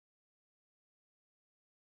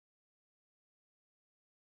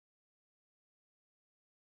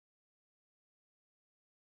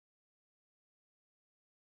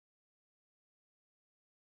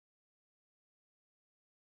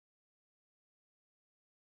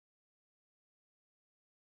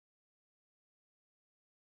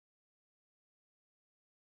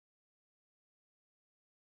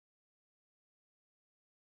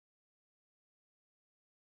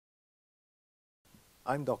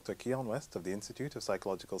I'm Dr. Keon West of the Institute of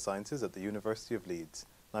Psychological Sciences at the University of Leeds,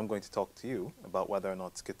 and I'm going to talk to you about whether or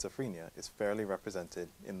not schizophrenia is fairly represented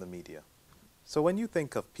in the media. So when you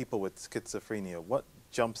think of people with schizophrenia, what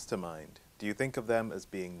jumps to mind? Do you think of them as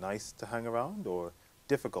being nice to hang around or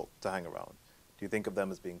difficult to hang around? Do you think of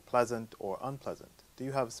them as being pleasant or unpleasant? Do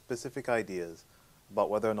you have specific ideas about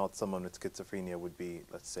whether or not someone with schizophrenia would be,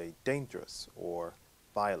 let's say, dangerous or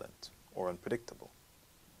violent or unpredictable?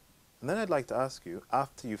 And then I'd like to ask you,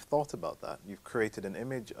 after you've thought about that, you've created an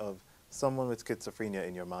image of someone with schizophrenia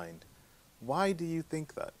in your mind, why do you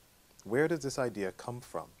think that? Where does this idea come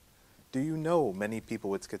from? Do you know many people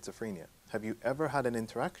with schizophrenia? Have you ever had an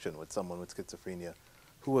interaction with someone with schizophrenia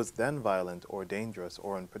who was then violent or dangerous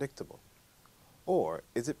or unpredictable? Or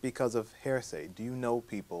is it because of hearsay? Do you know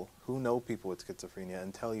people who know people with schizophrenia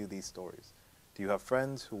and tell you these stories? Do you have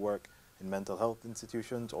friends who work in mental health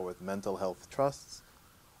institutions or with mental health trusts?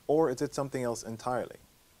 Or is it something else entirely?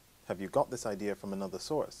 Have you got this idea from another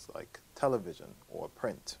source, like television, or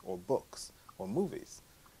print, or books, or movies?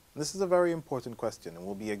 And this is a very important question, and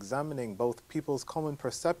we'll be examining both people's common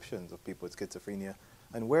perceptions of people with schizophrenia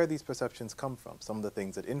and where these perceptions come from, some of the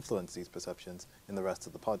things that influence these perceptions in the rest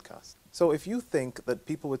of the podcast. So if you think that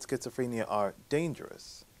people with schizophrenia are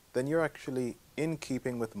dangerous, then you're actually in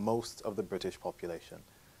keeping with most of the British population.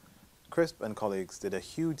 Crisp and colleagues did a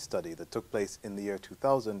huge study that took place in the year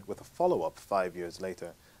 2000 with a follow-up 5 years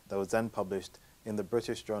later that was then published in the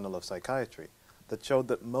British Journal of Psychiatry that showed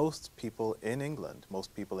that most people in England,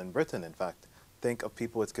 most people in Britain in fact, think of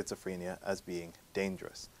people with schizophrenia as being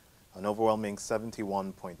dangerous. An overwhelming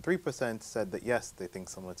 71.3% said that yes, they think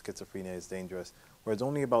someone with schizophrenia is dangerous, whereas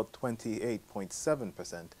only about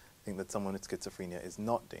 28.7% think that someone with schizophrenia is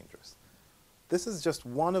not dangerous. This is just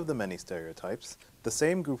one of the many stereotypes. The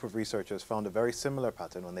same group of researchers found a very similar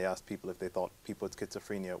pattern when they asked people if they thought people with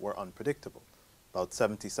schizophrenia were unpredictable. About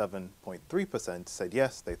 77.3% said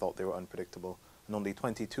yes, they thought they were unpredictable, and only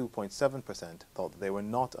 22.7% thought that they were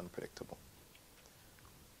not unpredictable.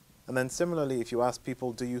 And then similarly, if you ask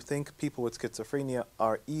people, do you think people with schizophrenia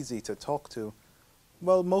are easy to talk to?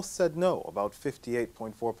 Well, most said no. About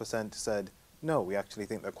 58.4% said no, we actually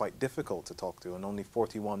think they're quite difficult to talk to, and only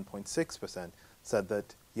 41.6% said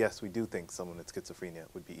that yes, we do think someone with schizophrenia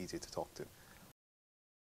would be easy to talk to.